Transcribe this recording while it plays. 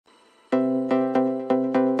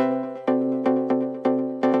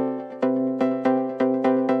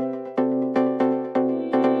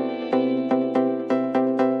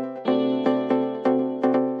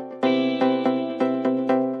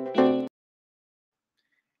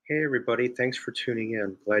Hey everybody, thanks for tuning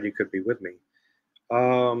in. Glad you could be with me.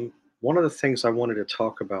 One of the things I wanted to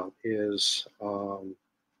talk about is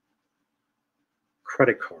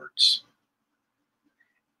credit cards.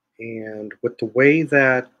 And with the way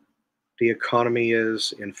that the economy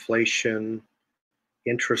is, inflation,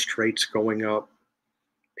 interest rates going up,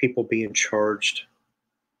 people being charged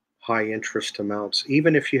high interest amounts,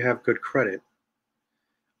 even if you have good credit,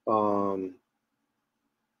 um,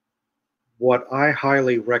 what I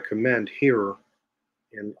highly recommend here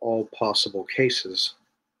in all possible cases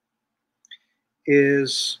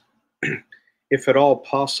is, if at all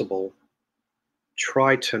possible,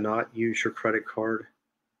 try to not use your credit card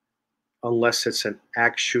unless it's an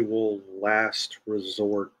actual last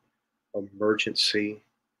resort emergency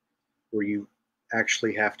where you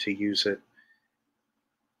actually have to use it,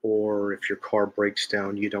 or if your car breaks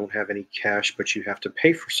down, you don't have any cash, but you have to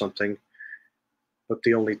pay for something, but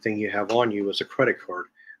the only thing you have on you is a credit card.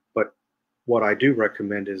 But what I do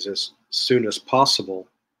recommend is as soon as possible,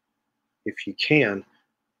 if you can,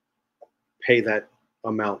 pay that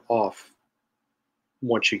amount off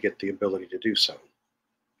once you get the ability to do so,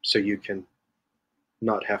 so you can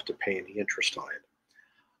not have to pay any interest on it.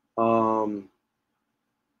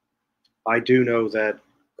 I do know that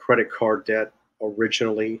credit card debt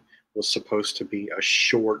originally was supposed to be a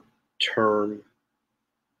short term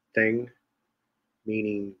thing,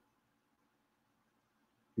 meaning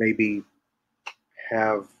maybe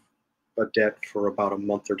have a debt for about a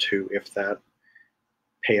month or two, if that,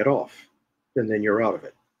 pay it off, and then you're out of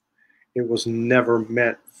it. It was never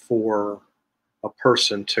meant for a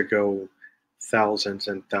person to go thousands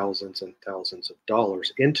and thousands and thousands of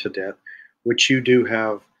dollars into debt, which you do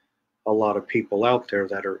have a lot of people out there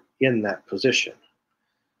that are in that position.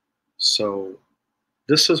 So,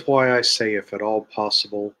 this is why I say, if at all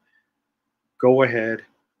possible, go ahead,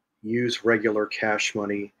 use regular cash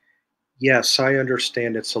money. Yes, I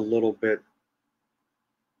understand it's a little bit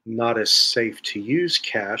not as safe to use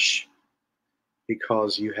cash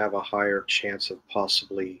because you have a higher chance of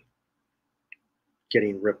possibly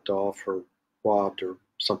getting ripped off or robbed or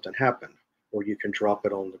something happen. Or you can drop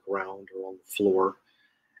it on the ground or on the floor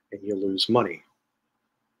and you lose money.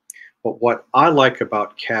 But what I like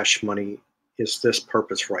about cash money is this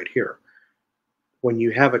purpose right here. When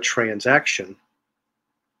you have a transaction,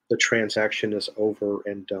 the transaction is over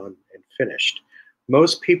and done and finished.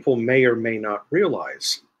 Most people may or may not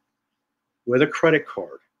realize, with a credit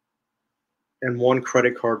card, and one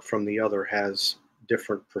credit card from the other has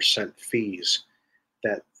different percent fees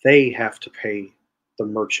that they have to pay the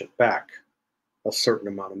merchant back a certain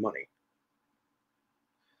amount of money.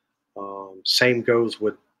 Same goes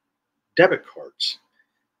with debit cards.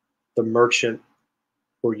 The merchant,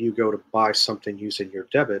 where you go to buy something using your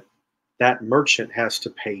debit, that merchant has to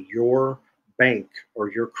pay your bank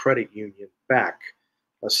or your credit union back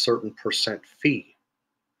a certain percent fee.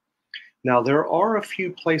 Now, there are a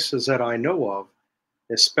few places that I know of,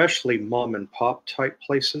 especially mom and pop type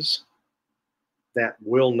places, that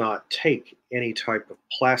will not take any type of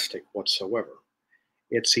plastic whatsoever.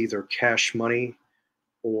 It's either cash money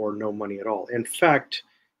or no money at all. In fact,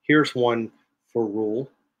 here's one for rule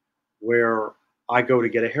where I go to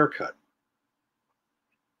get a haircut.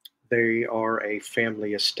 They are a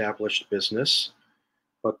family established business,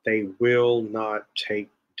 but they will not take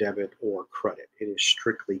debit or credit. It is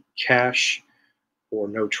strictly cash or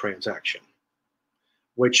no transaction,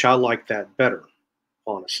 which I like that better,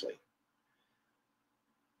 honestly.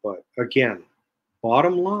 But again,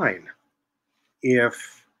 bottom line,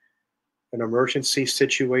 if an emergency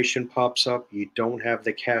situation pops up, you don't have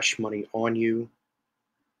the cash money on you,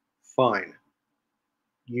 fine,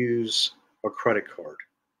 use a credit card.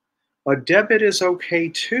 A debit is okay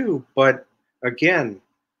too, but again,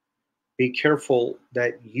 be careful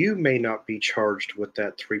that you may not be charged with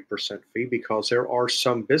that 3% fee, because there are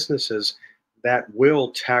some businesses that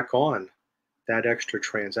will tack on that extra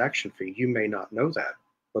transaction fee. You may not know that,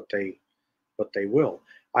 but they will.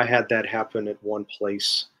 I had that happen at one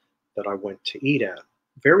place that I went to eat at.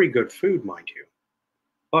 Very good food, mind you.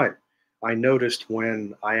 But I noticed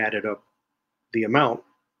when I added up the amount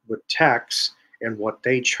with tax and what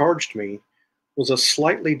they charged me was a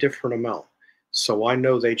slightly different amount. So I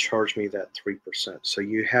know they charged me that 3%. So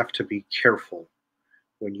you have to be careful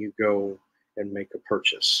when you go and make a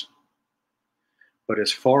purchase. But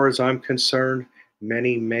as far as I'm concerned,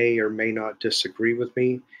 many may or may not disagree with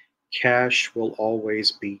me. Cash will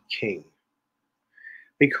always be king.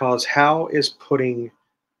 Because how is putting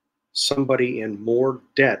somebody in more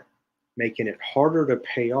debt, making it harder to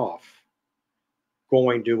pay off,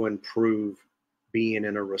 going to improve being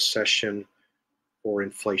in a recession or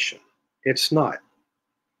inflation? It's not.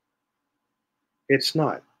 It's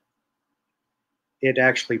not. It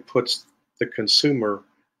actually puts the consumer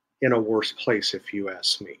in a worse place, if you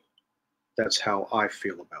ask me. That's how I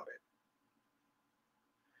feel about it.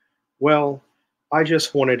 Well, I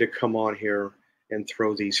just wanted to come on here and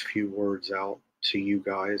throw these few words out to you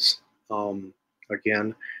guys.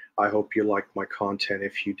 Again, I hope you like my content.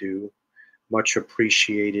 If you do, much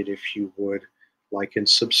appreciated if you would like and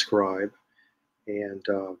subscribe, and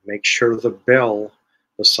make sure the bell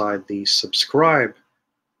beside the subscribe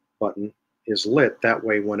button is lit. That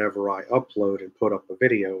way, whenever I upload and put up a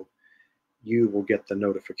video, you will get the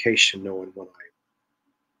notification knowing when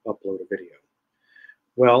I upload a video.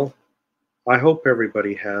 Well, I hope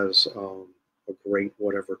everybody has a great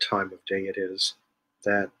whatever time of day it is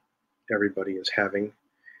that everybody is having.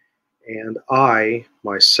 And I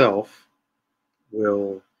myself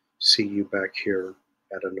will see you back here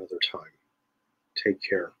at another time. Take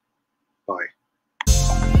care. Bye.